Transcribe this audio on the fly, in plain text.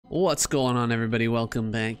What's going on, everybody?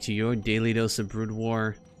 Welcome back to your daily dose of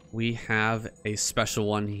Broodwar. We have a special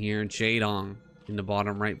one here, JAEDONG in the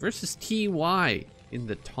bottom right versus TY in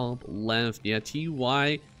the top left. Yeah,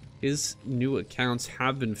 TY, his new accounts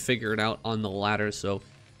have been figured out on the ladder, so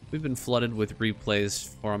we've been flooded with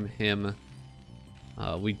replays from him.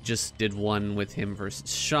 We just did one with him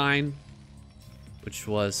versus Shine, which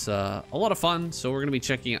was a lot of fun. So we're going to be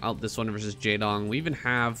checking out this one versus JAEDONG. We even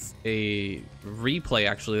have a replay,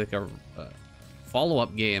 actually, like a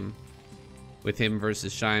follow-up game with him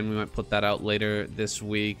versus Shine. We might put that out later this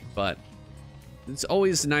week, but it's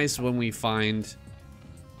always nice when we find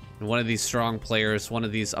one of these strong players, one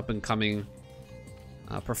of these up-and-coming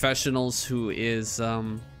professionals who is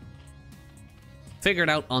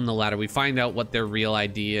figured out on the ladder. We find out what their real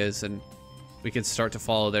ID is, and we can start to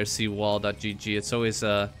follow their seawall.gg. It's always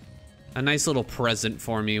a nice little present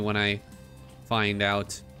for me when I find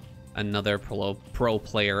out another pro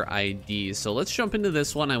player ID. So let's jump into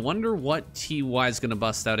this one. I wonder what TY is going to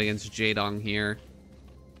bust out against JAEDONG here,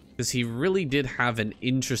 because he really did have an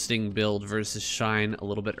interesting build versus Shine a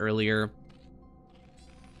little bit earlier.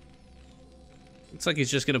 Looks like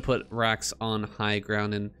he's just going to put Rax on high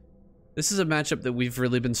ground, and this is a matchup that we've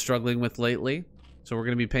really been struggling with lately. So we're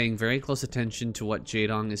going to be paying very close attention to what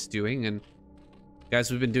JAEDONG is doing. And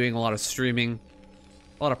guys, we've been doing a lot of streaming,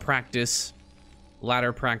 a lot of practice,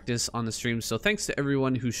 ladder practice on the stream. So thanks to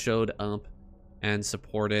everyone who showed up and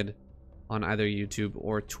supported on either YouTube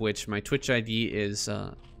or Twitch. My Twitch ID is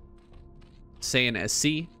SC.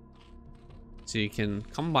 So you can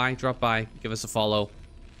come by, drop by, give us a follow.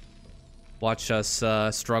 Watch us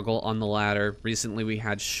struggle on the ladder. Recently we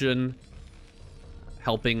had Shun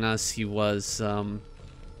helping us. He was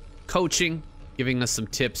coaching, giving us some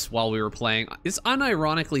tips while we were playing. It's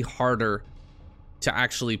unironically harder to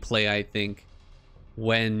actually play, I think,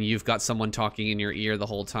 when you've got someone talking in your ear the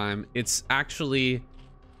whole time. It's actually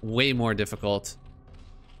way more difficult,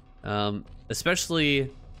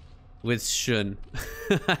 especially with Shun.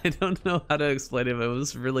 I don't know how to explain it, but it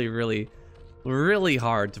was really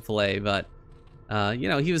hard to play. But you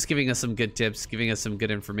know, he was giving us some good tips, giving us some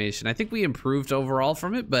good information. I think we improved overall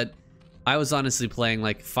from it, but I was honestly playing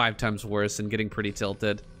like 5 times worse and getting pretty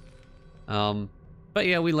tilted. But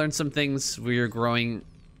yeah, we learned some things. We are growing,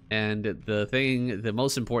 and the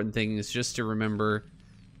most important thing is just to remember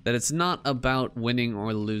that it's not about winning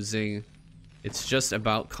or losing. It's just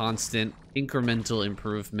about constant incremental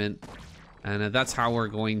improvement. And that's how we're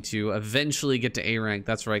going to eventually get to A rank.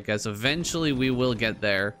 That's right, guys. Eventually we will get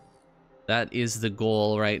there. That is the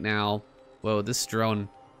goal right now. Whoa, this drone.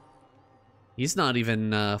 He's not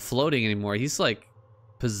even floating anymore. He's like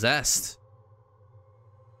possessed.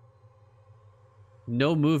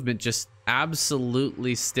 No movement, just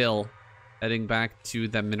absolutely still. Heading back to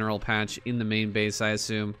the mineral patch in the main base, I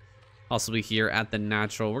assume. Possibly here at the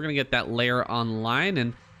natural. We're going to get that layer online,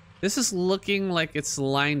 and this is looking like it's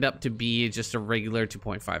lined up to be just a regular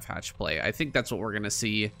 2.5 hatch play. I think that's what we're going to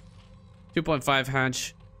see. 2.5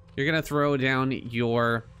 hatch. You're going to throw down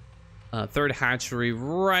your third hatchery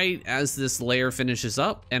right as this layer finishes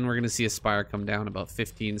up, and we're going to see a spire come down about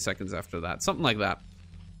 15 seconds after that. Something like that.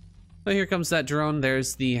 So here comes that drone.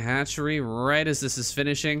 There's the hatchery right as this is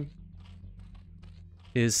finishing.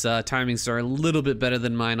 His timings are a little bit better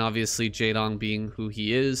than mine, obviously, JAEDONG being who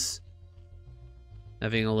he is.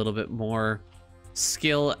 Having a little bit more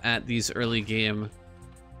skill at these early game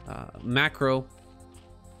macro.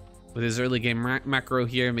 With his early game macro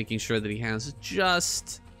here, making sure that he has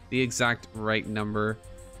just the exact right number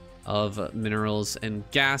of minerals and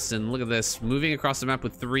gas. And look at this, moving across the map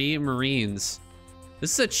with 3 Marines.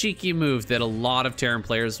 This is a cheeky move that a lot of Terran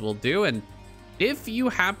players will do. And if you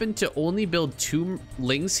happen to only build 2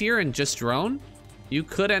 Lings here and just drone, you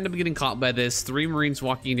could end up getting caught by this. 3 Marines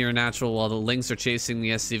walking near natural while the Lings are chasing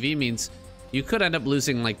the SCV means you could end up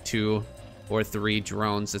losing like 2 or 3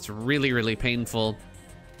 drones. It's really painful.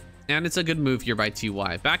 And it's a good move here by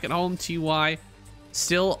TY. Back at home, TY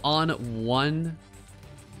still on 1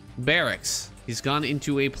 barracks. He's gone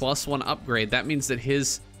into a +1 upgrade. That means that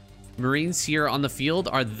his Marines here on the field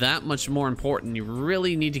are that much more important. You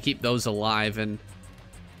really need to keep those alive. And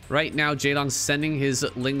right now, JAEDONG's sending his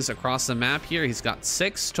Lings across the map here. He's got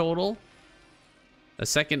 6 total. The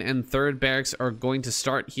second and third barracks are going to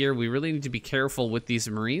start here. We really need to be careful with these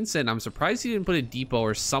Marines. And I'm surprised he didn't put a depot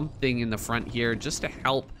or something in the front here just to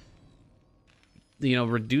help, you know,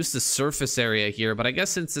 reduce the surface area here. But I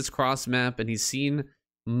guess since it's cross map and he's seen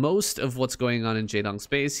most of what's going on in JAEDONG's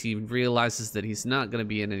base, he realizes that he's not going to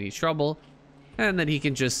be in any trouble and that he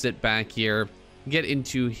can just sit back here, get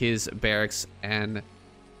into his barracks, and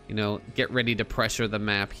you know, get ready to pressure the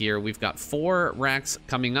map here. We've got 4 racks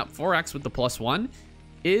coming up. 4 racks with the +1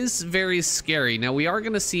 is very scary. Now, we are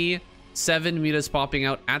going to see 7 mutas popping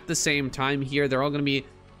out at the same time here. They're all going to be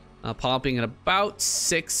popping in about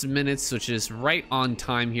 6 minutes, which is right on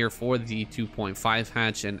time here for the 2.5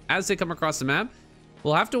 hatch. And as they come across the map,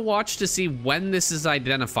 we'll have to watch to see when this is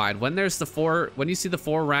identified. When there's the 4, when you see the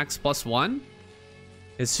 4 racks +1,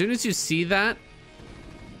 as soon as you see that,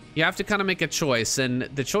 you have to kind of make a choice, and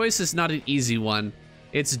the choice is not an easy one.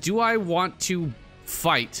 It's, do I want to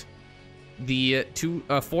fight the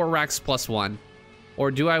 4 racks +1,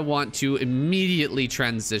 or do I want to immediately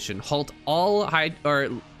transition, halt all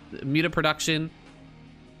muta production,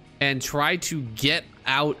 and try to get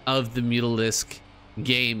out of the Mutalisk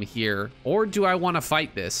game here? Or do I want to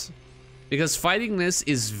fight this? Because fighting this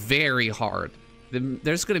is very hard.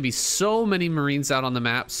 There's going to be so many Marines out on the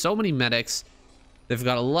map, so many medics. They've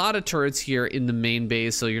got a lot of turrets here in the main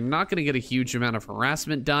base, so you're not going to get a huge amount of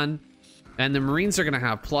harassment done. And the Marines are going to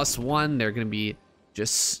have +1. They're going to be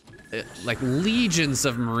just like legions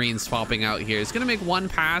of Marines popping out here. He's going to make 1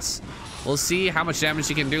 pass. We'll see how much damage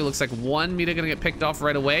he can do. Looks like 1 muta going to get picked off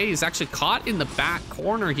right away. He's actually caught in the back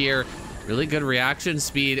corner here. Really good reaction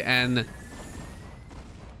speed and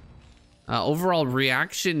overall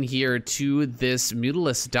reaction here to this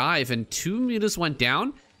Mutalisk dive. And 2 mutas went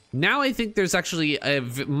down. Now I think there's actually a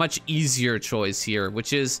much easier choice here,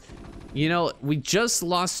 which is, you know, we just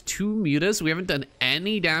lost 2 mutas. We haven't done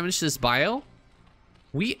any damage to this bio.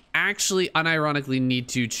 We actually unironically need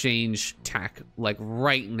to change tack, like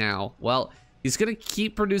right now. Well, he's going to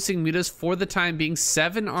keep producing mutas for the time being.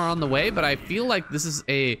 7 are on the way, but I feel like this is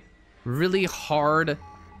a really hard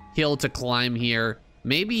hill to climb here.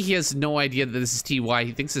 Maybe he has no idea that this is TY.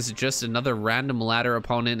 He thinks this is just another random ladder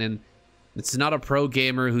opponent, and it's not a pro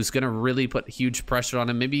gamer who's going to really put huge pressure on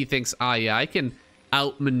him. Maybe he thinks, ah, yeah, I can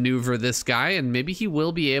outmaneuver this guy, and maybe he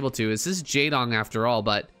will be able to. This is JAEDONG after all,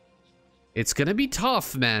 but it's going to be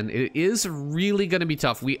tough, man. It is really going to be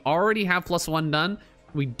tough. We already have +1 done.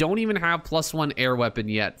 We don't even have +1 air weapon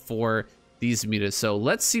yet for these mutas. So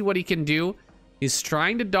let's see what he can do. He's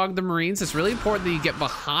trying to dog the Marines. It's really important that you get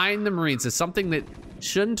behind the Marines. It's something that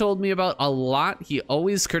Shun told me about a lot. He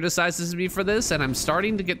always criticizes me for this, and I'm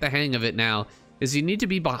starting to get the hang of it now, is you need to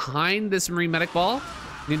be behind this Marine medic ball.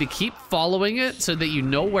 You need to keep following it so that you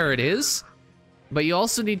know where it is. But you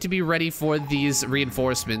also need to be ready for these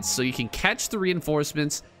reinforcements so you can catch the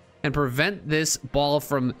reinforcements and prevent this ball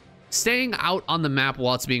from staying out on the map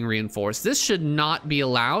while it's being reinforced. This should not be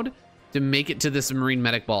allowed to make it to this Marine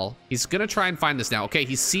medic ball. He's gonna try and find this now. Okay,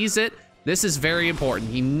 he sees it. This is very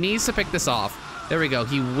important. He needs to pick this off. There we go.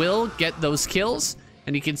 He will get those kills,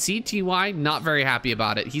 and you can see TY not very happy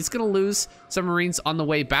about it. He's gonna lose some Marines on the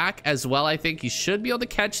way back as well. I think he should be able to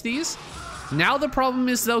catch these. Now the problem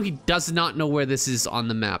is, though, he does not know where this is on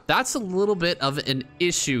the map. That's a little bit of an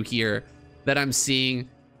issue here that I'm seeing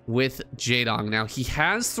with JAEDONG. Now, he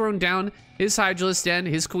has thrown down his Hydralisk Den,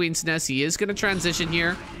 his Queen's Nest. He is going to transition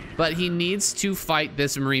here, but he needs to fight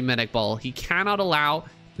this Marine medic ball. He cannot allow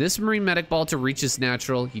this Marine medic ball to reach his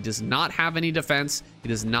natural. He does not have any defense. He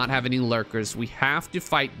does not have any lurkers. We have to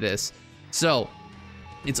fight this. So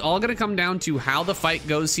it's all going to come down to how the fight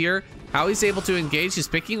goes here, how he's able to engage. He's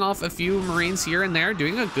picking off a few Marines here and there,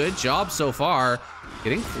 doing a good job so far,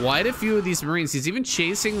 getting quite a few of these Marines. He's even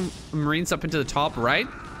chasing Marines up into the top right.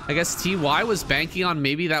 I guess TY was banking on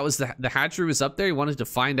maybe that was the hatchery was up there. He wanted to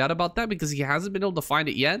find out about that because he hasn't been able to find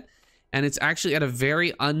it yet. And it's actually at a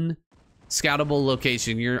very unscoutable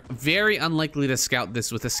location. You're very unlikely to scout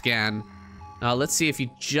this with a scan. Let's see if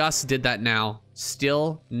he just did that now.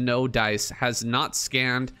 Still no dice. Has not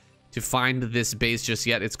scanned to find this base just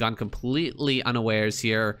yet. It's gone completely unawares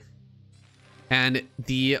here. And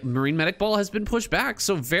the Marine medic ball has been pushed back.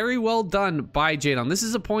 So very well done by JAEDONG. This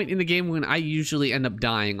is a point in the game when I usually end up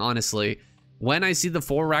dying, honestly. When I see the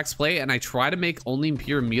 4 racks play and I try to make only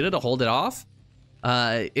pure muta to hold it off,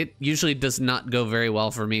 it usually does not go very well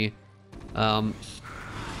for me.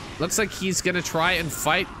 Looks like he's gonna try and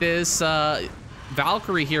fight this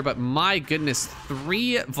Valkyrie here, but my goodness,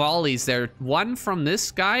 3 volleys there. 1 from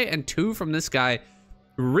this guy and 2 from this guy.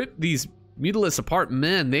 Rip these Mutalisks apart.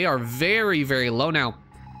 Man, they are very, very low now.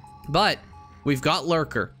 But we've got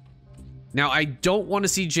Lurker. Now, I don't want to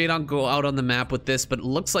see JAEDONG go out on the map with this, but it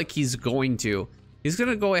looks like he's going to. He's going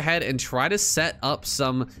to go ahead and try to set up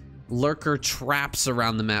some Lurker traps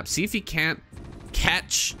around the map. See if he can't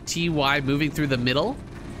catch TY moving through the middle,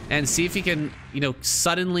 and see if he can, you know,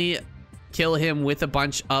 suddenly kill him with a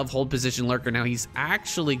bunch of hold position Lurker. Now, he's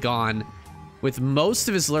actually gone with most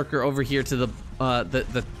of his Lurker over here to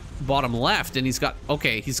the bottom left, and he's got,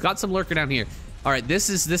 okay, he's got some Lurker down here. All right, this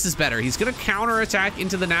is better. He's gonna counterattack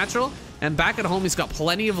into the natural, and back at home, he's got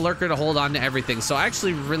plenty of lurker to hold on to everything. So I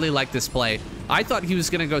actually really like this play. I thought he was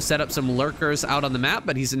gonna go set up some lurkers out on the map,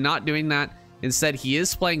 but he's not doing that. Instead, he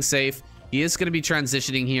is playing safe. He is gonna be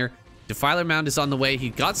transitioning here. Defiler Mound is on the way. He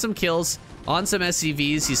got some kills on some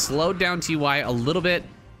SCVs. He slowed down TY a little bit.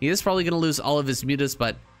 He is probably gonna lose all of his mutas,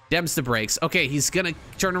 but dems the brakes. Okay, he's gonna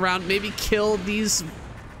turn around, maybe kill these.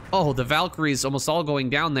 Oh, the Valkyries almost all going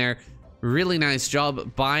down there. Really nice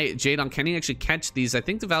job by JAEDONG. Can he actually catch these? I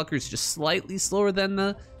think the Valkyrie's just slightly slower than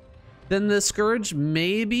the Scourge,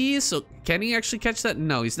 maybe. So can he actually catch that?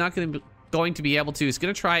 No, he's not going to be able to. He's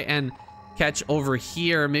going to try and catch over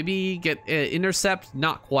here. Maybe get intercept.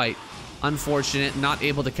 Not quite. Unfortunate. Not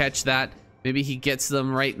able to catch that. Maybe he gets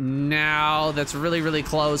them right now. That's really, really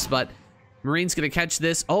close, but Marine's going to catch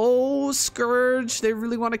this. Oh, Scourge. They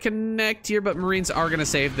really want to connect here, but Marines are going to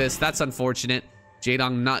save this. That's unfortunate.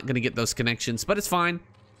 JAEDONG not going to get those connections, but it's fine.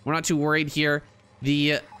 We're not too worried here.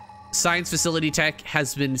 The science facility tech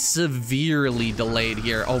has been severely delayed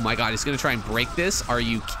here. Oh my god, he's going to try and break this. Are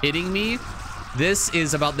you kidding me? This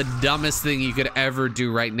is about the dumbest thing you could ever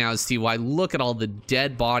do right now as TY. Look at all the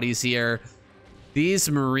dead bodies here. These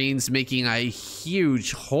Marines making a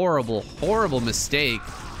huge, horrible, horrible mistake.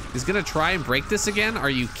 He's going to try and break this again?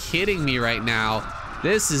 Are you kidding me right now?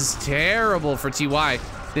 This is terrible for TY.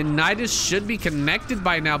 The Nidus should be connected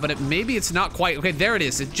by now, but maybe it's not quite. Okay, there it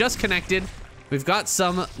is. It just connected. We've got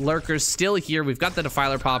some lurkers still here. We've got the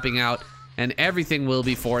Defiler popping out, and everything will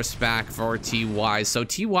be forced back for TY. So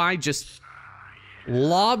TY just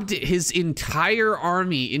lobbed his entire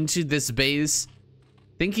army into this base,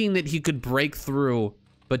 thinking that he could break through,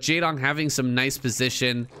 but JAEDONG having some nice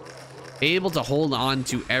position, able to hold on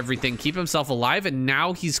to everything, keep himself alive, and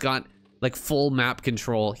now he's got like full map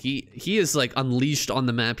control. He is like unleashed on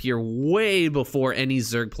the map here way before any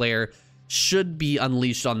Zerg player should be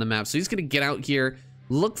unleashed on the map. So he's gonna get out here,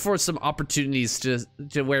 look for some opportunities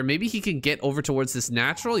to where maybe he can get over towards this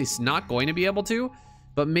natural. He's not going to be able to,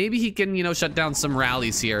 but maybe he can, you know, shut down some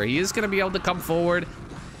rallies here. He is gonna be able to come forward,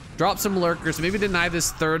 drop some lurkers, maybe deny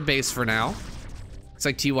this third base for now. Looks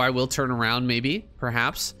like TY will turn around, maybe,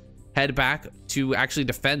 perhaps, head back to actually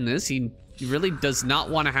defend this. He really does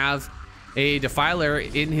not want to have a Defiler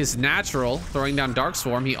in his natural, throwing down Dark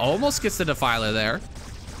Swarm. He almost gets the Defiler there.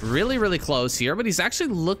 Really, really close here, but he's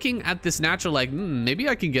actually looking at this natural like, maybe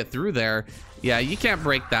I can get through there. Yeah, you can't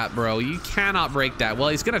break that, bro. You cannot break that. Well,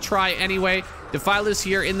 he's gonna try anyway. Defilers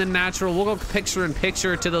here in the natural. We'll go picture in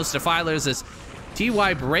picture to those Defilers as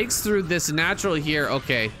TY breaks through this natural here.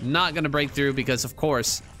 Okay, not gonna break through because, of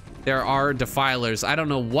course, there are Defilers. I don't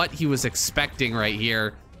know what he was expecting right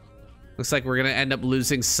here. Looks like we're gonna end up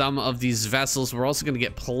losing some of these vessels. We're also gonna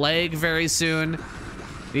get Plague very soon.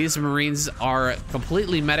 These Marines are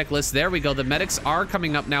completely medicless. There we go. The medics are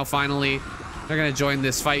coming up now, finally. They're gonna join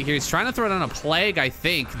this fight here. He's trying to throw down a Plague, I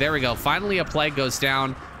think. There we go. Finally, a Plague goes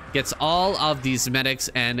down. Gets all of these medics,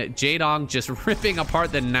 and JAEDONG just ripping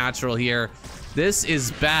apart the natural here. This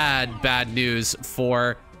is bad, bad news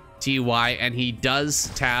for TY, and he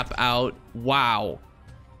does tap out. Wow.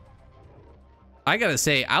 I gotta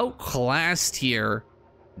say, outclassed here.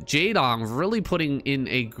 JAEDONG really putting in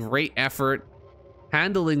a great effort,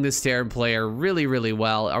 handling this Terran player really, really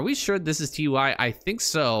well. Are we sure this is TY? I think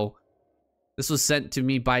so. This was sent to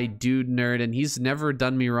me by Dude Nerd, and he's never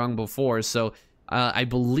done me wrong before. So I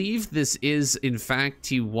believe this is, in fact,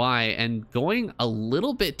 TY, and going a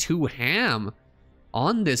little bit too ham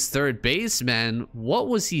on this third base, man. What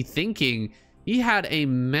was he thinking? He had a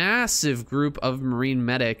massive group of Marine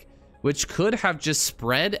medic, which could have just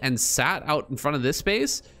spread and sat out in front of this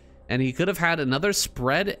base, and he could have had another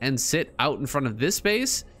spread and sit out in front of this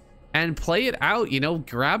base and play it out, you know,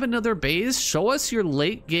 grab another base, show us your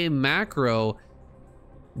late game macro,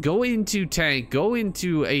 go into tank, go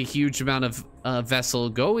into a huge amount of vessel,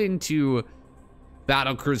 go into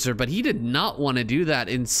battle cruiser, but he did not want to do that.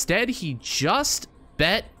 Instead, he just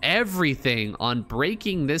bet everything on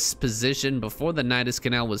breaking this position before the Nidus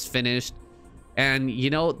Canal was finished. And you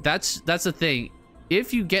know, that's the thing.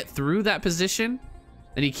 If you get through that position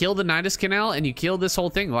and you kill the Nidus Canal and you kill this whole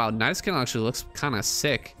thing, wow, Nidus Canal actually looks kind of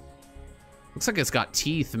sick. Looks like it's got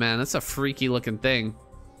teeth, man. That's a freaky looking thing.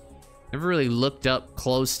 Never really looked up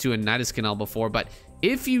close to a Nidus Canal before, but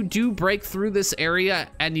if you do break through this area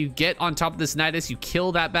and you get on top of this Nidus, you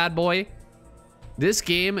kill that bad boy, this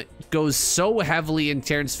game goes so heavily in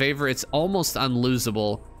Terran's favor, it's almost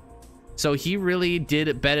unlosable. So he really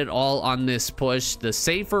did bet it all on this push. The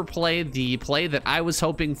safer play, the play that I was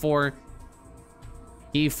hoping for,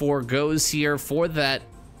 he forgoes here for that,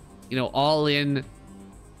 you know, all in.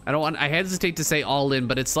 I hesitate to say all in,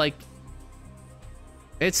 but it's like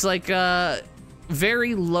It's like a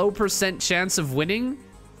very low % chance of winning,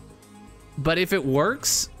 but if it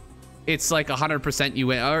works, it's like 100% you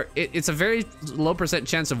win. Or it's a very low %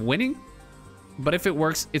 chance of winning, but if it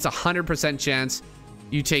works, it's 100% chance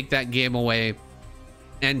you take that game away.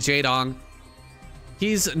 And JAEDONG,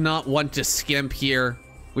 he's not one to skimp here.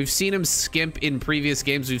 We've seen him skimp in previous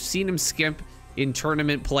games. We've seen him skimp in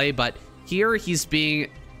tournament play, but here he's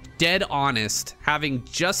being dead honest, having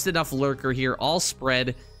just enough lurker here, all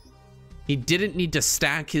spread. He didn't need to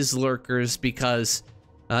stack his lurkers because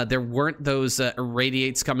there weren't those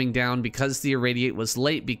irradiates coming down, because the irradiate was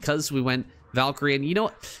late, because we went Valkyrie. And you know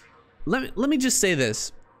what? Let me just say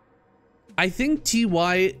this. I think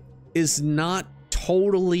TY is not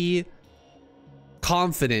totally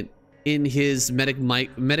confident in his medic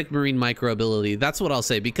marine micro ability. That's what I'll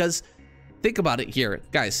say, because think about it here,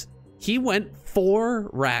 guys. He went 4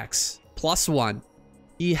 racks plus 1.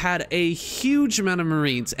 He had a huge amount of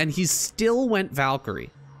marines, and he still went Valkyrie.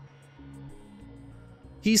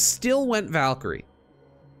 He still went Valkyrie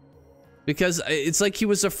because it's like he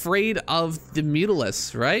was afraid of the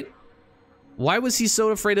Mutalisk, right? Why was he so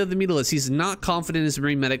afraid of the Mutalisk? He's not confident in his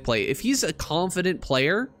marine medic play. If he's a confident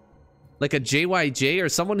player, like a JYJ or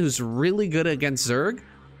someone who's really good against Zerg,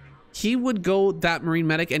 he would go that marine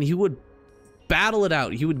medic and he would battle it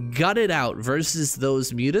out. He would gut it out versus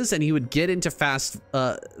those mutas, and he would get into fast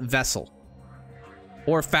vessel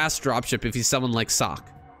or fast dropship if he's someone like Sock.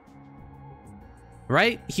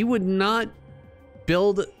 Right? He would not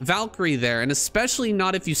build Valkyrie there, and especially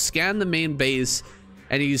not if you scan the main base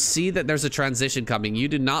and you see that there's a transition coming. You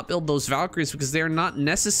do not build those Valkyries because they're not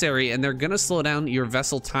necessary, and they're gonna slow down your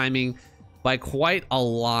vessel timing by quite a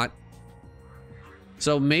lot.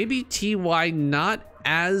 So maybe TY not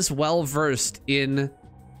as well versed in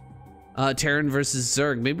Terran versus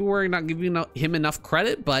Zerg. Maybe we're not giving him enough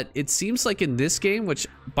credit, but it seems like in this game, which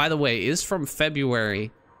by the way is from February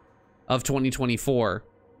of 2024.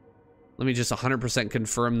 Let me just 100%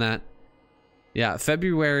 confirm that. Yeah,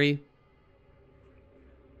 February.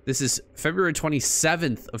 This is February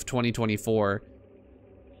 27th of 2024.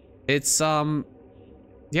 It's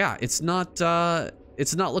yeah, it's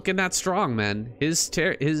not looking that strong, man. His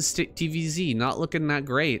TVZ not looking that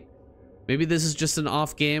great. Maybe this is just an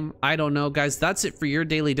off game. I don't know, guys. That's it for your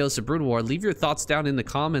daily dose of Brood War. Leave your thoughts down in the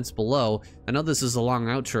comments below. I know this is a long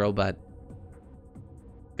outro, but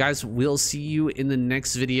guys, we'll see you in the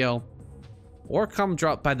next video, or come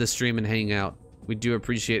drop by the stream and hang out. We do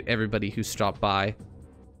appreciate everybody who stopped by.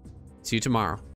 See you tomorrow.